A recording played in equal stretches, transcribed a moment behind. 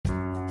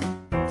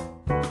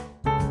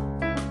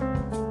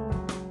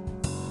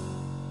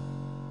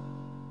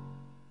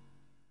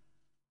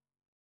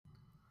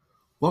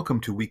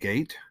Welcome to week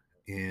 8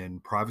 in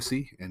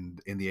privacy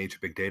and in the age of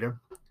big data.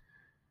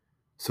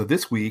 So,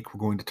 this week we're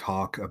going to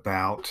talk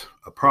about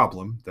a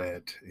problem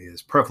that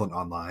is prevalent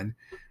online,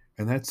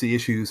 and that's the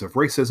issues of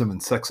racism and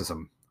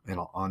sexism in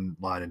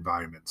online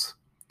environments.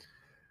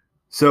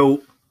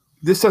 So,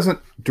 this doesn't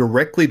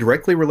directly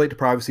relate to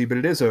privacy, but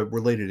it is a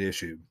related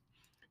issue.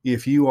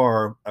 If you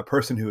are a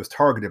person who is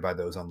targeted by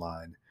those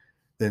online,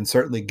 then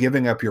certainly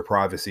giving up your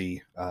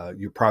privacy,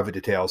 your private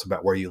details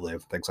about where you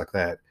live, things like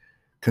that,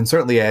 can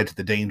certainly add to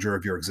the danger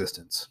of your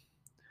existence.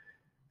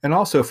 And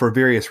also, for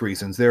various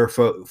reasons, there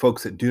are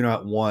folks that do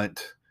not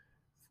want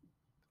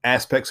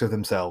aspects of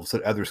themselves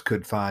that others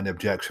could find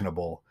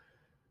objectionable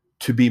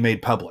to be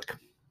made public.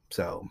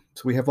 So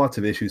we have lots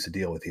of issues to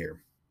deal with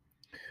here.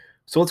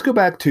 So let's go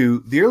back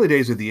to the early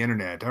days of the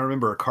internet. I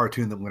remember a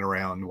cartoon that went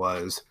around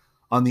was,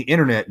 on the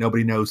internet,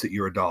 nobody knows that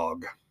you're a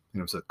dog. And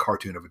it was a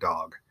cartoon of a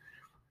dog.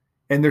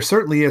 And there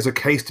certainly is a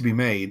case to be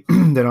made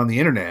that on the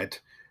internet,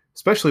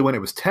 especially when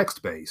it was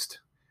text-based,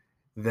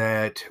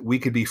 that we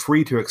could be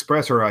free to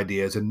express our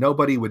ideas and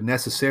nobody would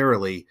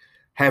necessarily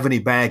have any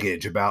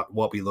baggage about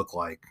what we look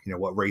like,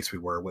 what race we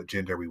were, what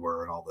gender we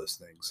were, and all those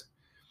things.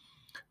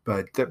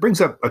 But that brings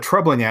up a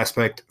troubling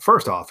aspect,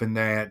 first off, in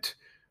that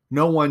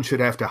no one should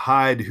have to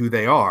hide who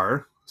they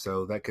are.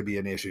 So that could be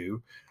an issue.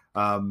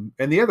 And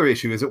the other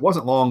issue is it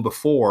wasn't long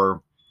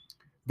before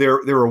there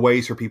were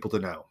ways for people to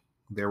know.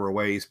 There were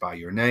ways by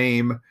your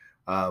name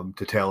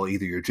to tell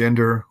either your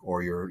gender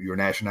or your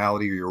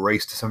nationality or your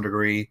race to some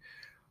degree.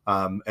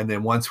 And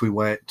then once we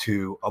went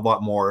to a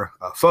lot more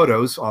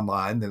photos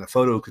online, then a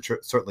photo could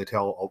certainly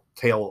tell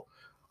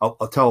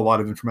a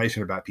lot of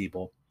information about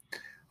people.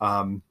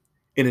 In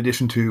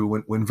addition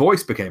to when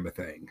voice became a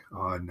thing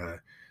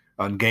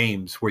on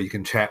games where you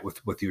can chat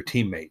with your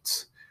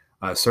teammates,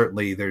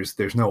 certainly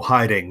there's no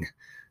hiding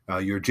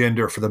your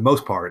gender for the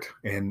most part,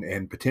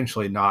 and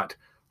potentially not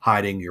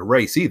hiding your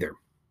race either.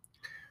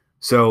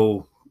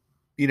 So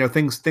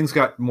things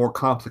got more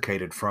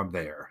complicated from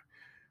there.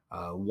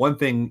 One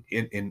thing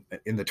in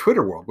the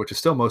Twitter world, which is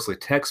still mostly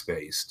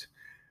text-based,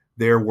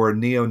 there were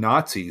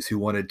neo-Nazis who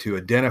wanted to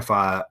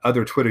identify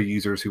other Twitter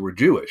users who were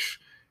Jewish.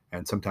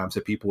 And sometimes the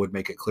people would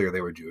make it clear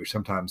they were Jewish.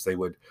 Sometimes they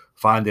would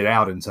find it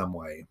out in some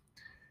way.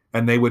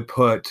 And they would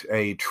put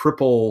a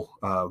triple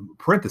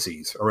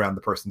parentheses around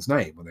the person's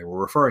name when they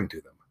were referring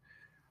to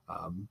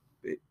them.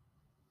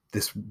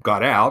 This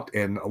got out,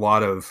 and a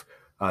lot of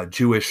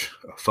Jewish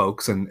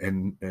folks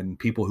and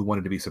people who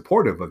wanted to be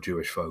supportive of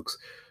Jewish folks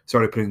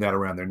started putting that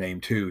around their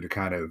name too, to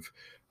kind of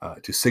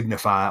to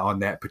signify on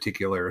that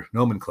particular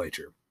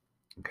nomenclature.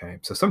 Okay,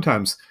 so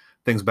sometimes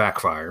things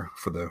backfire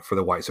for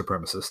the white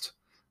supremacist,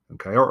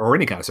 okay, or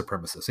any kind of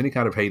supremacist. Any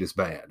kind of hate is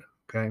bad.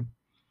 Okay,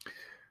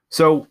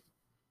 so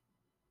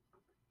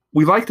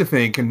we like to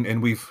think, and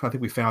I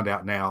think we found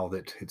out now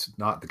that it's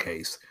not the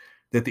case,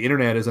 that the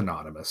internet is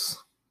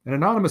anonymous, and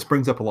anonymous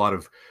brings up a lot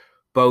of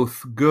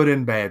both good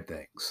and bad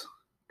things.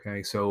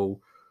 Okay, so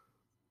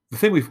the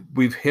thing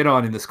we've hit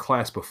on in this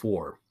class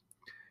before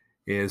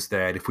is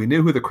that if we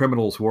knew who the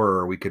criminals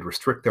were, we could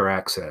restrict their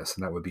access,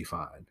 and that would be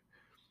fine.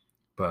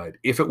 But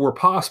if it were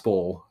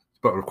possible,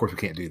 but of course we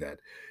can't do that,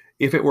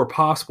 if it were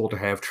possible to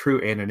have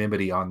true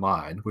anonymity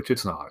online, which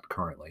it's not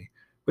currently,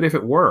 but if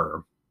it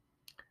were,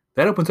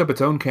 that opens up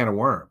its own can of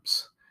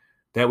worms.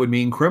 That would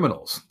mean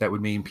criminals. That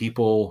would mean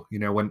people,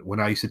 when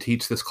I used to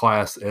teach this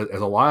class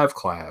as a live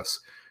class,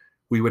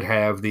 we would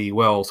have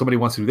somebody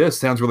wants to do this,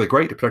 sounds really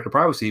great to protect their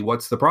privacy.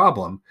 What's the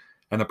problem?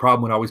 And the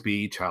problem would always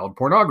be child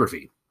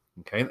pornography.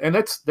 Okay, and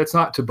that's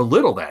not to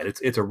belittle that.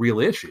 It's a real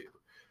issue.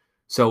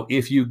 So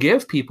if you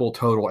give people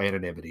total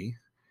anonymity,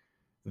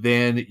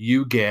 then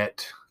you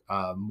get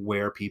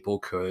where people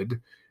could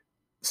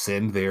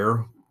send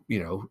their,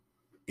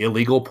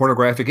 illegal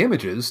pornographic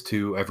images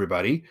to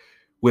everybody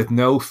with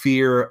no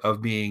fear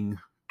of being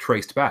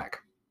traced back.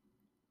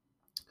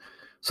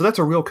 So that's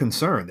a real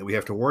concern that we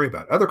have to worry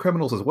about. Other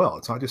criminals as well.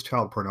 It's not just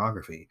child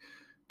pornography.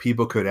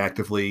 People could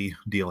actively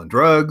deal in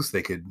drugs.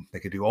 They could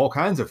do all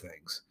kinds of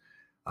things.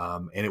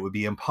 And it would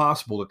be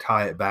impossible to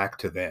tie it back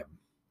to them.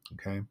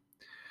 Okay.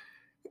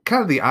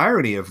 Kind of the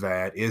irony of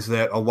that is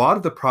that a lot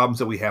of the problems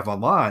that we have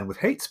online with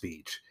hate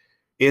speech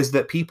is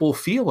that people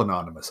feel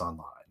anonymous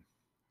online.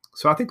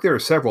 So I think there are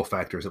several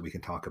factors that we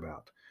can talk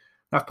about.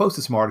 I've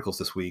posted some articles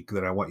this week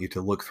that I want you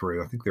to look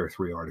through. I think there are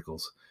 3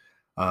 articles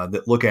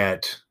that look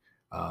at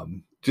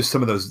just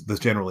some of those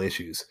general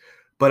issues.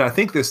 But I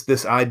think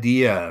this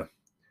idea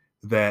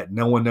that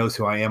no one knows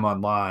who I am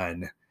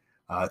online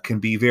can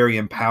be very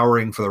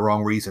empowering for the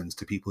wrong reasons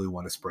to people who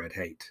want to spread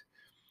hate.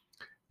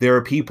 There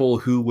are people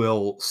who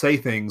will say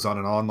things on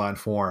an online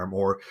forum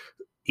or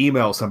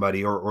email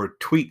somebody or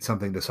tweet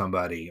something to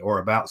somebody or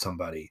about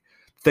somebody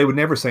they would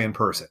never say in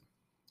person.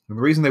 And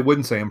the reason they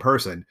wouldn't say in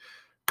person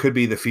could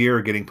be the fear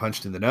of getting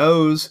punched in the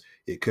nose.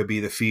 It could be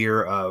the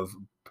fear of,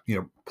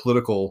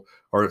 political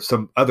or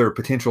some other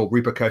potential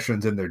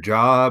repercussions in their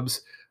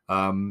jobs.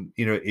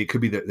 It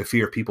could be the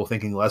fear of people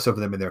thinking less of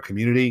them in their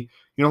community,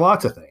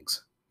 lots of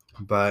things.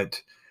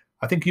 But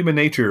I think human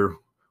nature,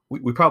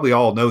 we probably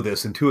all know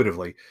this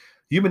intuitively.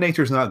 human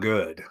nature is not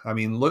good. I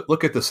mean,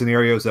 look at the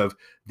scenarios of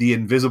the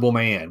Invisible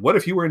Man. What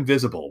if you were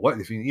invisible? What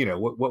if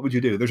what would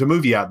you do? There's a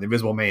movie out, The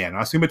Invisible Man.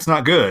 I assume it's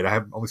not good. I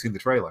have only seen the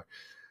trailer.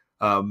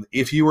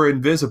 If you were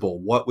invisible,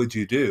 what would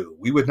you do?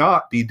 We would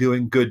not be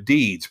doing good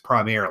deeds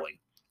primarily.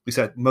 We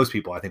said most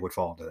people, I think, would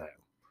fall into that.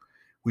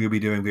 We would be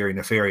doing very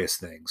nefarious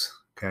things.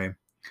 Okay.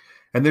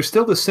 And there's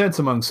still this sense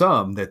among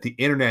some that the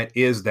internet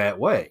is that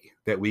way,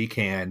 that we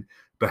can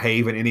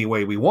behave in any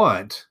way we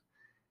want,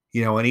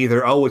 and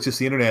either, oh, it's just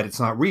the internet, it's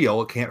not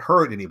real, it can't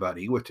hurt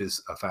anybody, which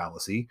is a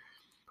fallacy,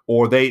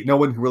 or no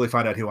one can really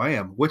find out who I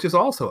am, which is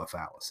also a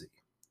fallacy.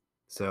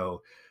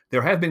 So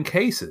there have been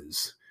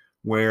cases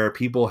where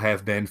people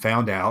have been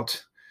found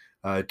out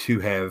to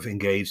have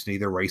engaged in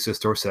either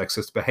racist or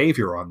sexist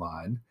behavior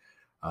online.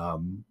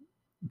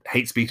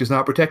 Hate speech is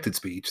not protected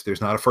speech.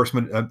 There's not a First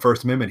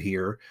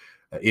Amendment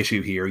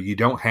issue here. You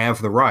don't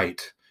have the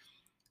right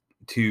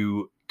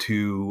to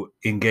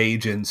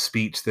engage in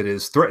speech that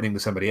is threatening to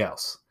somebody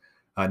else.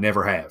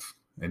 Never have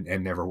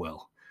and never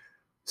will.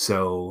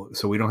 So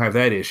we don't have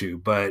that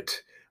issue. But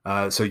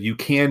so you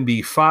can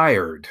be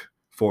fired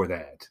for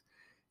that,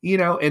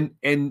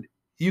 and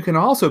you can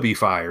also be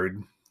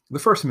fired. The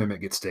First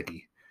Amendment gets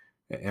sticky,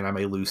 and I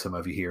may lose some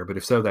of you here, but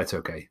if so, that's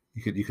okay.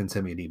 You can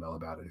send me an email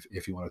about it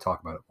if you want to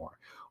talk about it more,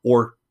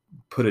 or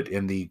put it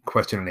in the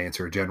question and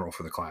answer general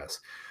for the class.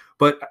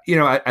 But,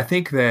 I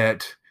think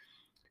that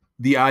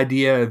the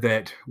idea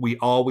that we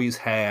always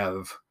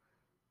have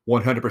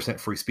 100%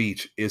 free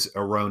speech is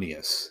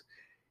erroneous.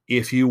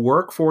 If you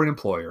work for an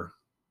employer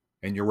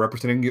and you're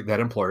representing that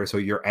employer, so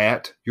you're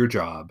at your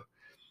job,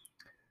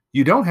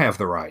 you don't have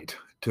the right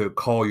to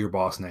call your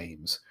boss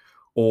names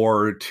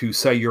or to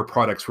say your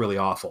product's really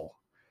awful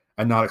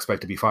and not expect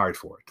to be fired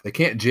for it. They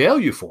can't jail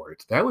you for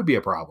it. That would be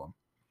a problem.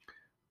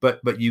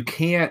 But you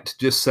can't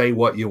just say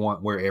what you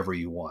want wherever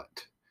you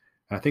want.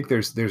 And I think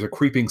there's a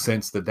creeping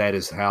sense that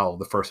is how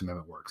the First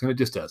Amendment works, and it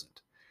just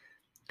doesn't.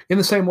 In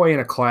the same way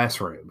in a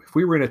classroom, if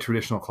we were in a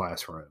traditional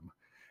classroom,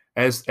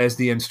 as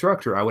the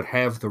instructor, I would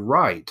have the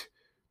right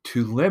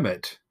to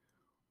limit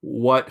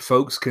what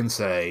folks can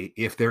say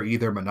if they're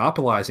either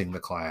monopolizing the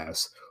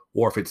class,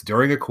 or if it's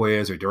during a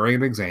quiz or during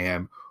an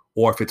exam,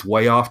 or if it's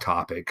way off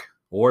topic,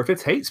 or if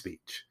it's hate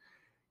speech.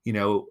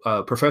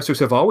 Professors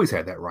have always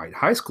had that right.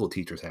 High school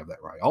teachers have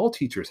that right. All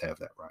teachers have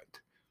that right.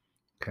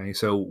 Okay,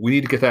 so we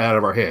need to get that out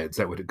of our heads.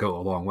 That would go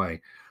a long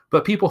way.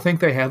 But people think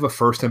they have a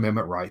First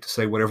Amendment right to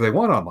say whatever they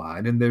want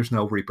online, and there's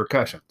no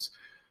repercussions.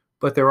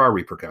 But there are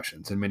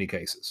repercussions in many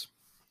cases.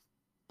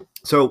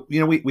 So,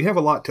 we have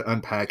a lot to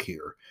unpack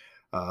here,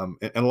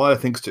 and a lot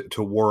of things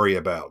to worry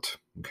about.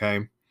 Okay,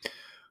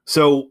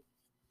 so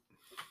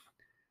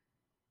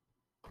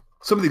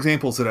some of the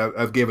examples that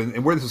I've given,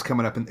 and where this is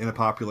coming up in the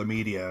popular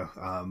media,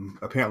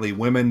 apparently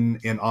women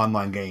in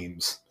online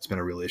games has been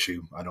a real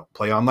issue. I don't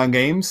play online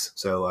games,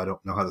 so I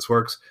don't know how this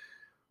works.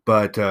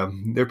 But there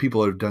are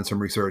people who have done some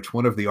research.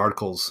 One of the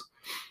articles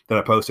that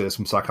I posted is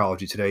from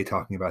Psychology Today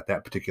talking about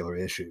that particular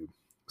issue.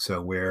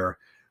 So where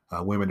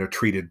women are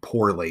treated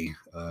poorly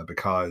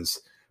because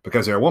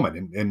they're a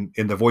woman. And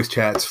in the voice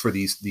chats for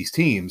these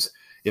teams,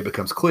 it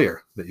becomes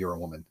clear that you're a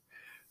woman.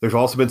 There's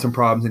also been some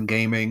problems in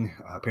gaming.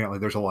 Apparently,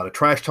 there's a lot of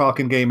trash talk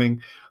in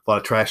gaming, a lot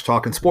of trash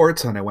talk in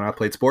sports. I know when I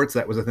played sports,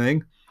 that was a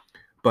thing.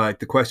 But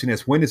the question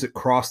is, when does it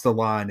cross the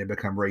line and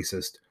become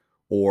racist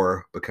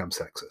or become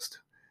sexist?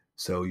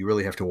 So you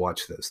really have to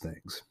watch those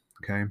things,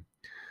 okay?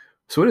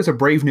 So it is a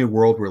brave new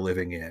world we're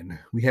living in.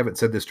 We haven't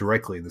said this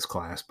directly in this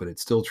class, but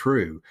it's still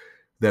true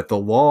that the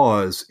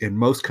laws in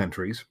most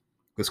countries,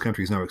 this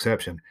country is no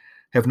exception,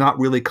 have not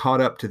really caught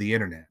up to the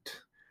internet.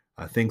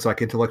 Things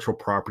like intellectual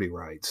property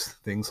rights,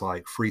 things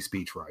like free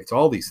speech rights,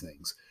 all these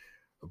things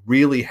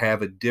really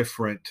have a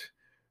different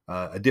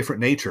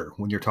nature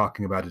when you're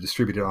talking about a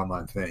distributed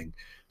online thing.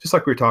 Just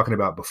like we were talking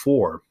about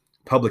before,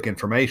 public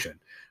information.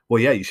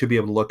 Well, yeah, you should be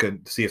able to look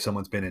and see if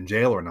someone's been in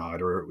jail or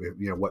not, or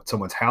what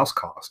someone's house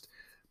cost.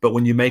 But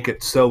when you make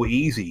it so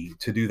easy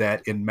to do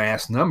that in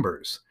mass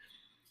numbers,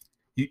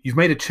 you've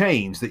made a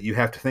change that you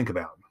have to think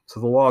about. So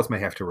the laws may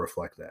have to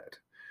reflect that.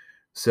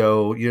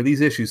 So, these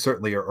issues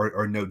certainly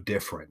are no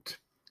different.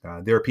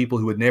 There are people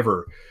who would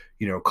never,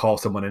 call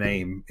someone a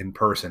name in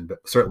person, but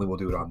certainly will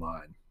do it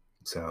online.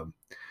 So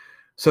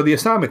the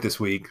assignment this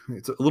week,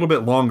 it's a little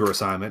bit longer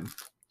assignment,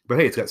 but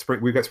hey,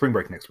 we've got spring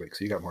break next week,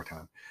 so you got more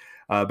time.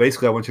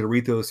 Basically, I want you to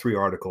read those 3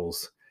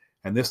 articles,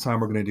 and this time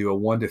we're going to do a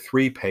 1 to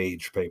 3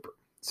 page paper.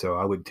 So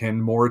I would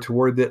tend more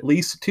toward at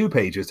least 2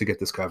 pages to get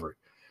this covered.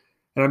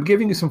 And I'm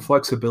giving you some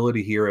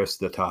flexibility here as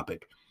to the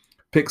topic.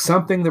 Pick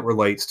something that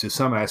relates to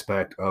some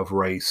aspect of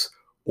race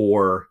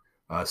or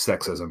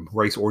sexism,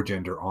 race or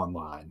gender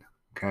online,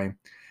 okay?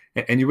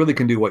 And you really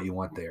can do what you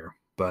want there,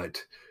 but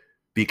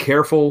be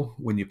careful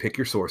when you pick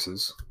your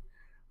sources.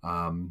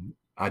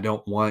 I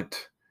don't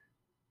want,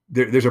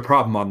 there's a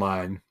problem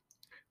online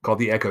called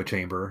the echo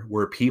chamber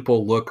where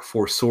people look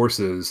for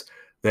sources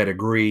that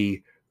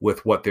agree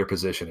with what their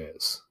position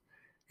is.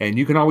 And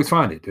you can always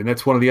find it. And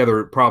that's one of the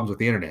other problems with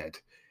the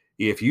internet.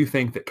 If you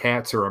think that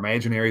cats are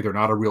imaginary, they're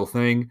not a real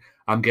thing,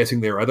 I'm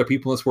guessing there are other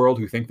people in this world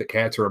who think that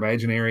cats are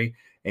imaginary,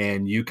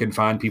 and you can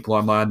find people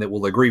online that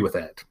will agree with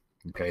that.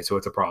 Okay, so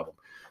it's a problem.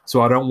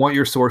 So I don't want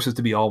your sources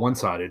to be all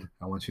one-sided.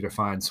 I want you to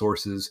find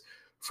sources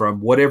from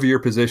whatever your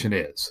position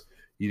is.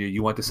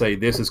 You want to say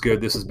this is good,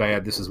 this is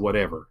bad, this is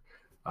whatever.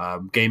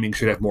 Gaming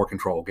should have more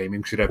control.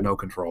 Gaming should have no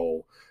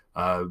control.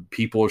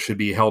 People should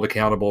be held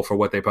accountable for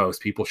what they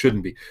post. People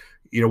shouldn't be.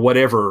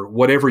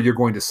 Whatever you're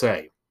going to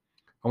say,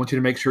 I want you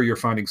to make sure you're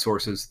finding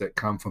sources that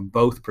come from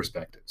both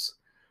perspectives.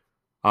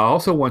 I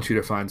also want you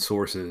to find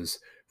sources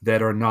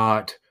that are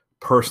not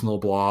personal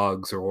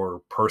blogs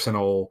or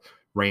personal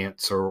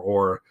rants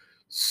or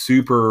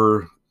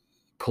super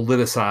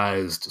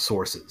politicized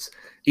sources,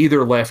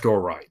 either left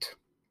or right.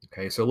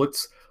 Okay, so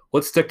let's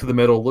stick to the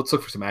middle. Let's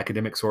look for some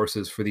academic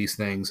sources for these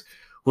things.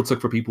 Let's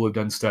look for people who've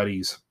done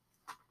studies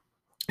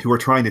who are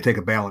trying to take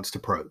a balanced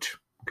approach.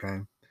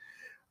 Okay,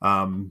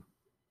 I've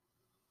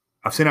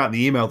sent out in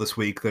the email this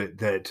week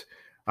that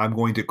I'm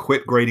going to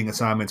quit grading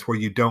assignments where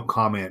you don't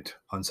comment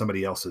on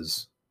somebody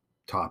else's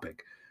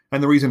topic.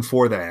 And the reason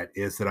for that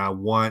is that I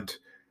want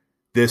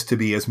this to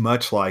be as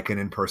much like an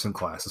in-person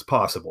class as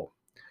possible,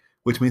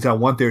 which means I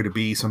want there to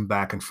be some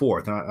back and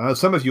forth. And I know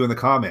some of you in the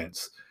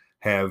comments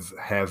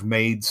have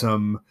made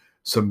some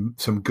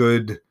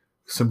good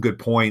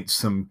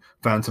points,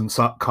 found some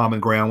common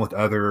ground with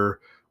other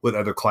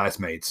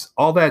classmates.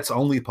 All that's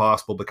only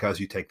possible because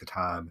you take the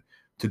time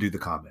to do the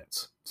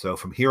comments. So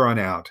from here on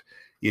out,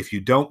 if you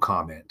don't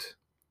comment,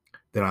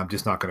 then I'm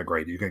just not going to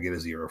grade you. You're going to get a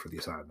 0 for the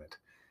assignment.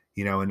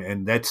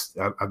 And that's,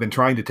 I've been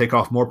trying to take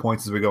off more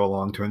points as we go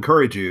along to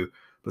encourage you,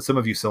 but some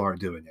of you still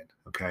aren't doing it.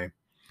 Okay.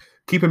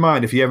 Keep in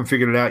mind, if you haven't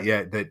figured it out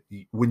yet, that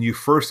when you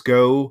first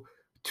go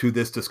to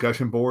this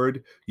discussion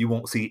board, you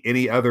won't see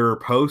any other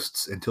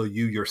posts until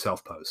you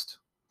yourself post.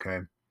 Okay.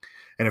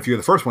 And if you're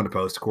the first one to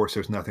post, of course,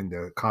 there's nothing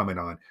to comment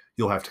on.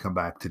 You'll have to come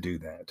back to do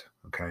that.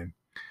 Okay.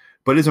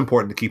 But it is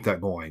important to keep that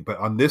going. But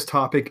on this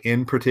topic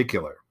in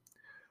particular,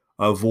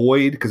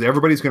 avoid, because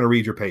everybody's going to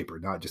read your paper,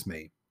 not just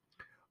me.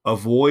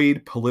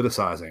 Avoid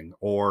politicizing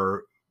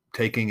or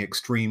taking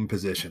extreme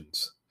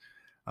positions.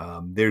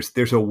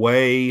 There's a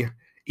way,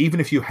 even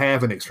if you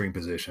have an extreme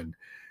position,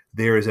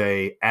 there is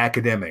an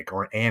academic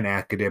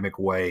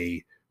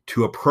way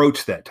to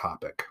approach that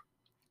topic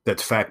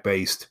that's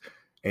fact-based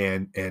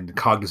and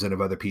cognizant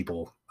of other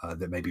people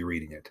that may be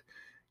reading it.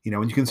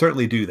 And you can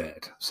certainly do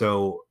that.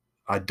 So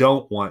I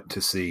don't want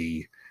to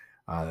see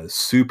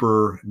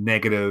super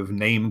negative,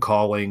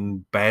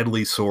 name-calling,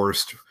 badly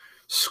sourced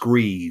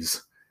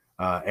screes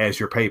as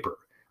your paper.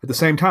 At the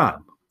same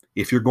time,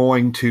 if you're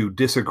going to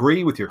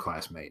disagree with your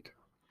classmate,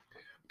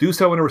 do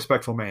so in a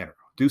respectful manner.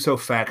 Do so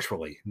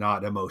factually,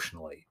 not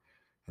emotionally.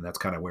 And that's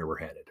kind of where we're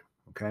headed.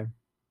 Okay.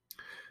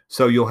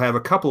 So you'll have a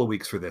couple of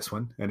weeks for this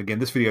one. And again,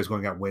 this video is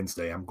going out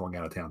Wednesday. I'm going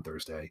out of town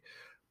Thursday.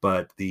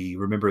 But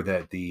remember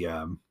that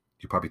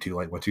you're probably too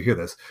late once you hear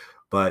this,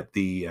 but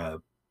the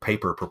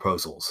paper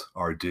proposals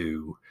are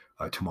due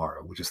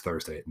tomorrow, which is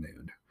Thursday at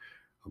noon.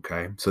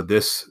 Okay. So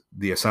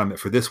the assignment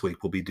for this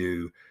week will be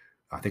due,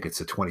 I think it's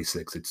the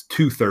 26th. It's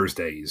 2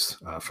 Thursdays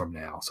from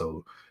now.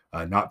 So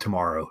not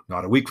tomorrow,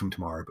 not a week from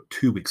tomorrow, but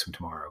 2 weeks from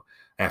tomorrow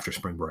after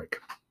spring break.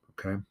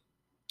 Okay.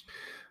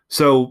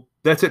 So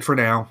that's it for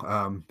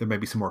now. There may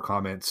be some more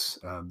comments.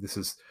 This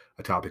is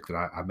a topic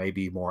that I may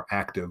be more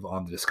active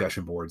on the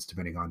discussion boards,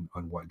 depending on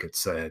what gets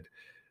said,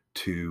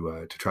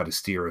 to try to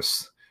steer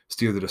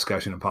the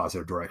discussion in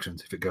positive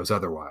directions if it goes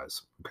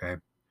otherwise.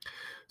 Okay.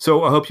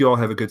 So I hope you all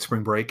have a good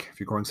spring break. If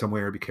you're going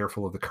somewhere, be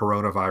careful of the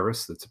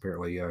coronavirus that's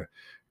apparently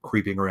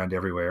creeping around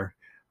everywhere.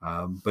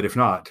 But if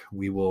not,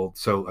 we will.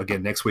 So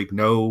again, next week,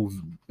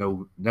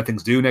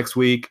 nothing's due next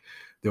week.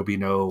 There'll be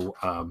no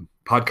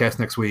podcast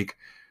next week.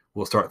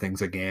 We'll start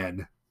things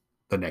again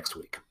the next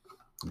week.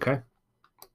 Okay.